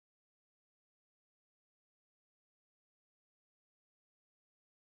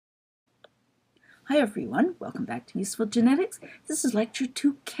Hi everyone, welcome back to Useful Genetics. This is lecture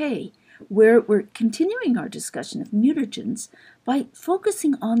 2K, where we're continuing our discussion of mutagens by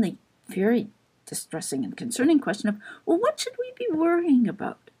focusing on the very distressing and concerning question of, well, what should we be worrying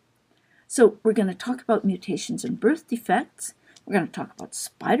about? So we're going to talk about mutations and birth defects, we're going to talk about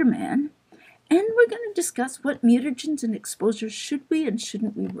SpiderMan, and we're going to discuss what mutagens and exposures should we and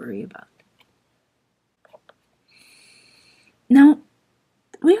shouldn't we worry about. Now,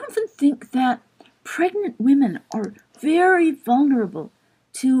 we often think that pregnant women are very vulnerable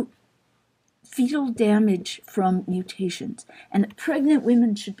to fetal damage from mutations, and that pregnant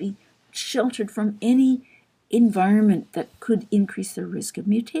women should be sheltered from any environment that could increase their risk of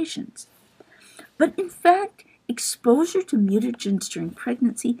mutations. But in fact, exposure to mutagens during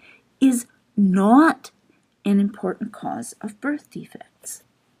pregnancy is not an important cause of birth defects.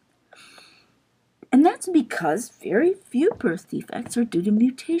 And that's because very few birth defects are due to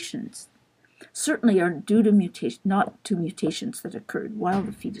mutations. Certainly are due to not to mutations that occurred while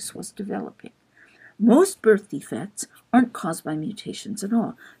the fetus was developing. Most birth defects aren't caused by mutations at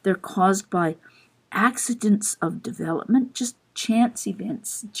all. They're caused by accidents of development, just chance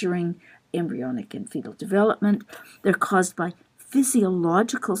events during embryonic and fetal development. They're caused by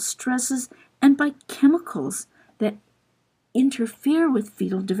physiological stresses and by chemicals that interfere with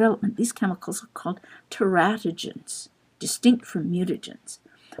fetal development. These chemicals are called teratogens, distinct from mutagens.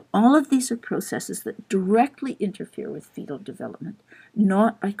 All of these are processes that directly interfere with fetal development,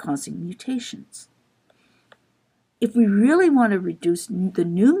 not by causing mutations. If we really want to reduce the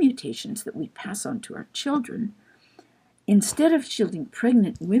new mutations that we pass on to our children, instead of shielding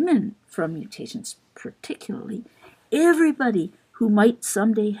pregnant women from mutations particularly, everybody who might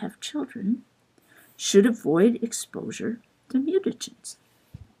someday have children should avoid exposure to mutagens.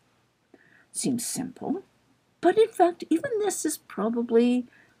 Seems simple, but in fact, even this is probably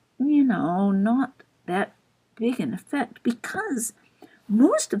not that big an effect, because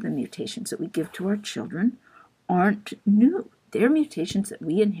most of the mutations that we give to our children aren't new. They're mutations that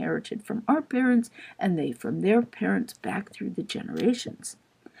we inherited from our parents and they from their parents back through the generations.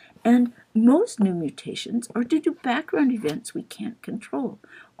 And most new mutations are due to background events we can't control.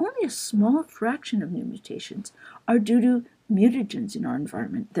 Only a small fraction of new mutations are due to mutagens in our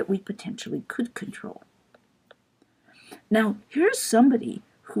environment that we potentially could control. Now, here's somebody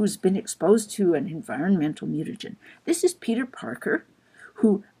who's been exposed to an environmental mutagen. This is Peter Parker,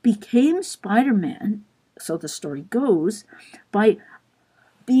 who became SpiderMan, so the story goes, by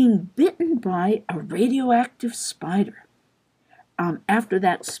being bitten by a radioactive spider. After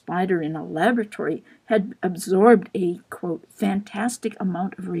that spider in a laboratory had absorbed a, quote, fantastic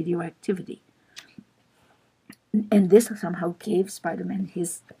amount of radioactivity. And this somehow gave SpiderMan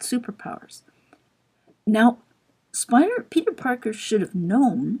his superpowers. Now, Peter Parker should have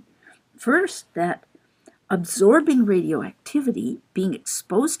known first that absorbing radioactivity, being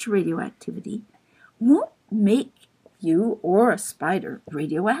exposed to radioactivity, won't make you or a spider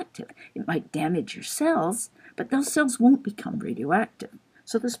radioactive. It might damage your cells, but those cells won't become radioactive.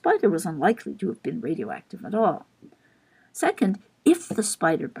 So the spider was unlikely to have been radioactive at all. Second, if the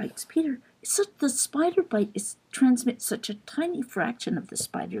spider bites Peter, the spider bite transmits such a tiny fraction of the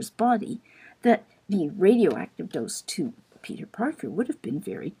spider's body that the radioactive dose to Peter Parker would have been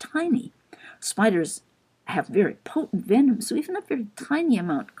very tiny. Spiders have very potent venom, so even a very tiny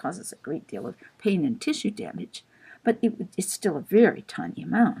amount causes a great deal of pain and tissue damage, but it's still a very tiny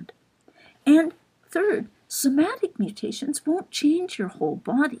amount. And third, somatic mutations won't change your whole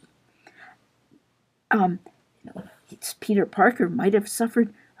body. Peter Parker might have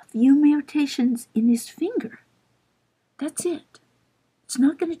suffered a few mutations in his finger. That's it. It's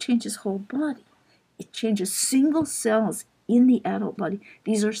not going to change his whole body. It changes single cells in the adult body.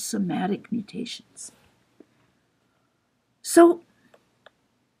 These are somatic mutations. So,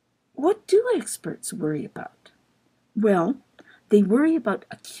 what do experts worry about? Well, they worry about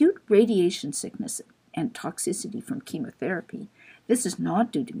acute radiation sickness and toxicity from chemotherapy. This is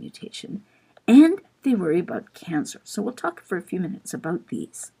not due to mutation. And they worry about cancer. So we'll talk for a few minutes about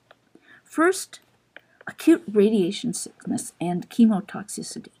these. First, acute radiation sickness and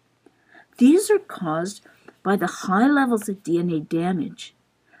chemotoxicity. These are caused by the high levels of DNA damage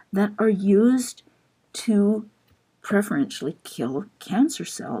that are used to preferentially kill cancer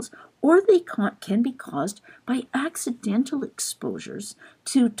cells, or they can be caused by accidental exposures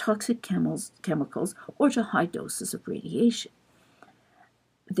to toxic chemicals or to high doses of radiation.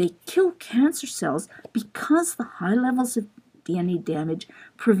 They kill cancer cells because the high levels of DNA damage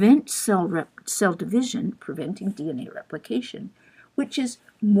prevent cell division, preventing DNA replication, which is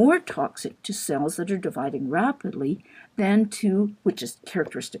more toxic to cells that are dividing rapidly than to, which is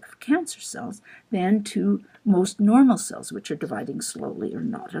characteristic of cancer cells, than to most normal cells, which are dividing slowly or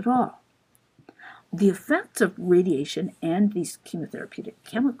not at all. The effects of radiation and these chemotherapeutic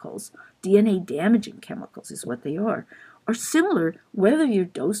chemicals, DNA damaging chemicals is what they are similar whether you're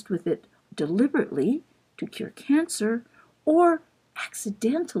dosed with it deliberately to cure cancer or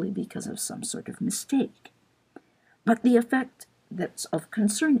accidentally because of some sort of mistake. But the effect that's of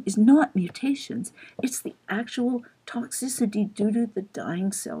concern is not mutations, it's the actual toxicity due to the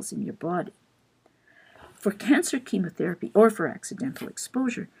dying cells in your body. For cancer chemotherapy or for accidental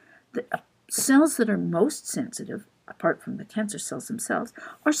exposure, the cells that are most sensitive, apart from the cancer cells themselves,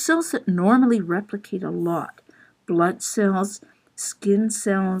 are cells that normally replicate a lot. Blood cells, skin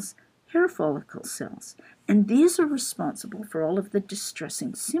cells, hair follicle cells. And these are responsible for all of the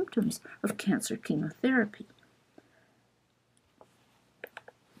distressing symptoms of cancer chemotherapy.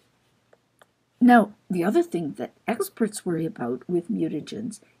 Now, the other thing that experts worry about with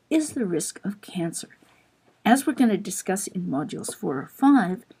mutagens is the risk of cancer. As we're going to discuss in modules 4 or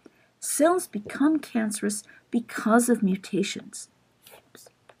 5, cells become cancerous because of mutations.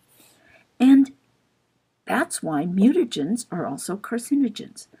 And that's why mutagens are also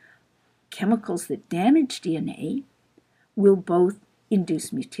carcinogens. Chemicals that damage DNA will both induce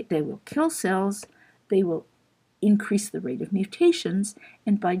they will kill cells, they will increase the rate of mutations,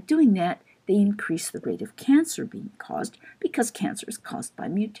 and by doing that, they increase the rate of cancer being caused because cancer is caused by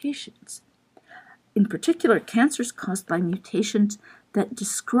mutations. In particular, cancer is caused by mutations that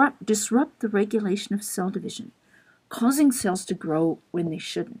disrupt the regulation of cell division, causing cells to grow when they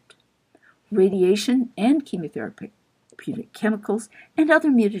shouldn't. Radiation and chemotherapeutic chemicals and other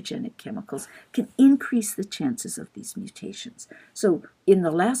mutagenic chemicals can increase the chances of these mutations. So in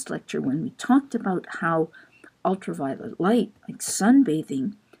the last lecture, when we talked about how ultraviolet light, like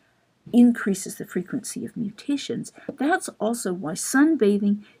sunbathing, increases the frequency of mutations, that's also why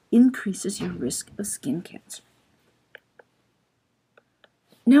sunbathing increases your risk of skin cancer.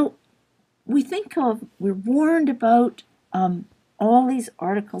 Now, we're warned about all these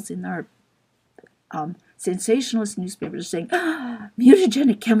articles in our sensationalist newspapers saying,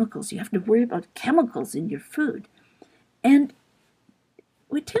 mutagenic chemicals, you have to worry about chemicals in your food. And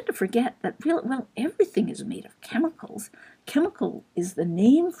we tend to forget that, everything is made of chemicals. Chemical is the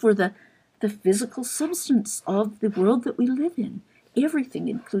name for the physical substance of the world that we live in. Everything,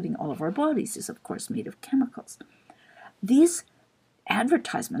 including all of our bodies, is of course made of chemicals. These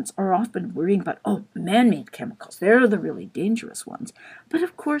advertisements are often worrying about, man-made chemicals. They're the really dangerous ones. But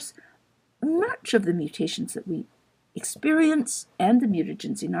of course, much of the mutations that we experience and the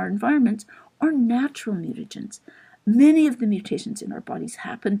mutagens in our environments are natural mutagens. Many of the mutations in our bodies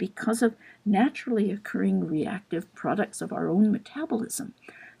happen because of naturally occurring reactive products of our own metabolism.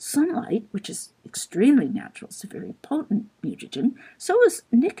 Sunlight, which is extremely natural, is a very potent mutagen. So is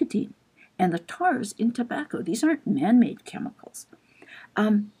nicotine and the tars in tobacco. These aren't man-made chemicals.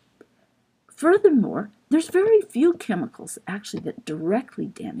 Furthermore, there's very few chemicals actually that directly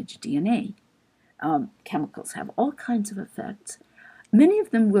damage DNA. Chemicals have all kinds of effects. Many of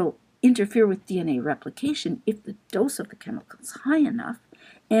them will interfere with DNA replication if the dose of the chemical is high enough,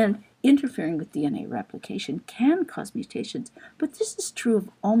 and interfering with DNA replication can cause mutations, but this is true of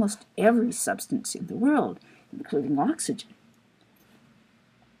almost every substance in the world, including oxygen.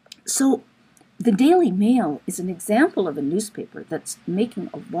 So the Daily Mail is an example of a newspaper that's making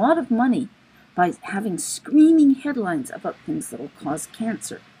a lot of money by having screaming headlines about things that will cause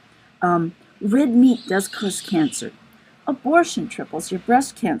cancer. Red meat does cause cancer. Abortion triples your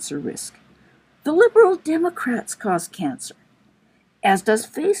breast cancer risk. The liberal Democrats cause cancer, as does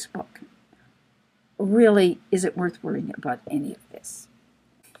Facebook. Really, is it worth worrying about any of this?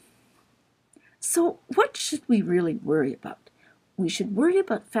 So what should we really worry about? We should worry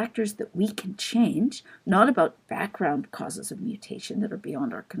about factors that we can change, not about background causes of mutation that are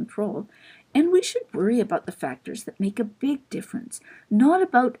beyond our control. And we should worry about the factors that make a big difference, not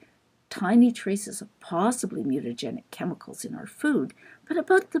about tiny traces of possibly mutagenic chemicals in our food, but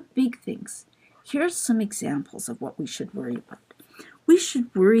about the big things. Here's some examples of what we should worry about. We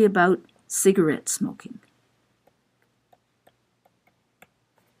should worry about cigarette smoking.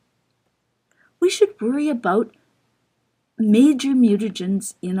 We should worry about major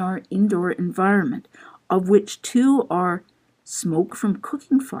mutagens in our indoor environment, of which two are smoke from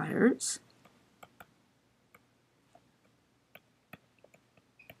cooking fires.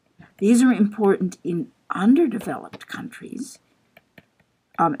 These are important in underdeveloped countries,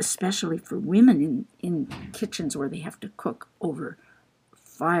 especially for women in kitchens where they have to cook over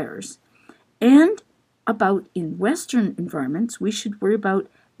fires, and about in Western environments, we should worry about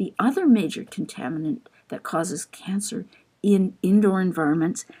the other major contaminant that causes cancer in indoor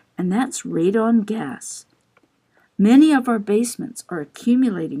environments, and that's radon gas. Many of our basements are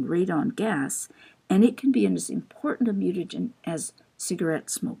accumulating radon gas, and it can be as important a mutagen as cigarette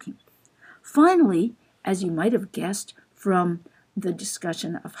smoking. Finally, as you might have guessed from the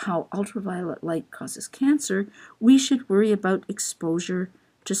discussion of how ultraviolet light causes cancer, we should worry about exposure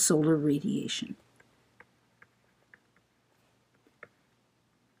to solar radiation.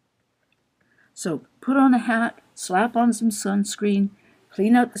 So put on a hat, slap on some sunscreen,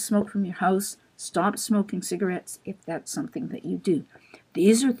 clean out the smoke from your house, stop smoking cigarettes if that's something that you do.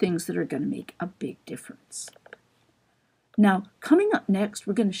 These are things that are going to make a big difference. Now, coming up next,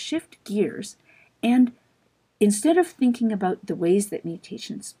 we're going to shift gears, and instead of thinking about the ways that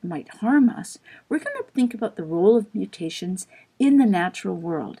mutations might harm us, we're going to think about the role of mutations in the natural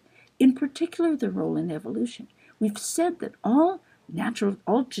world, in particular the role in evolution. We've said that all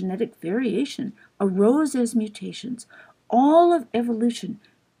genetic variation arose as mutations. All of evolution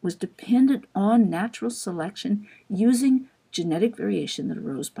was dependent on natural selection using genetic variation that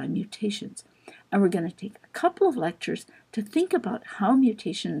arose by mutations. And we're going to take a couple of lectures to think about how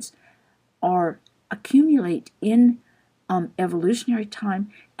mutations accumulate in evolutionary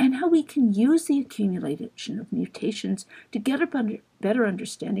time, and how we can use the accumulation of mutations to get a better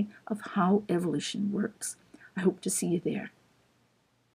understanding of how evolution works. I hope to see you there.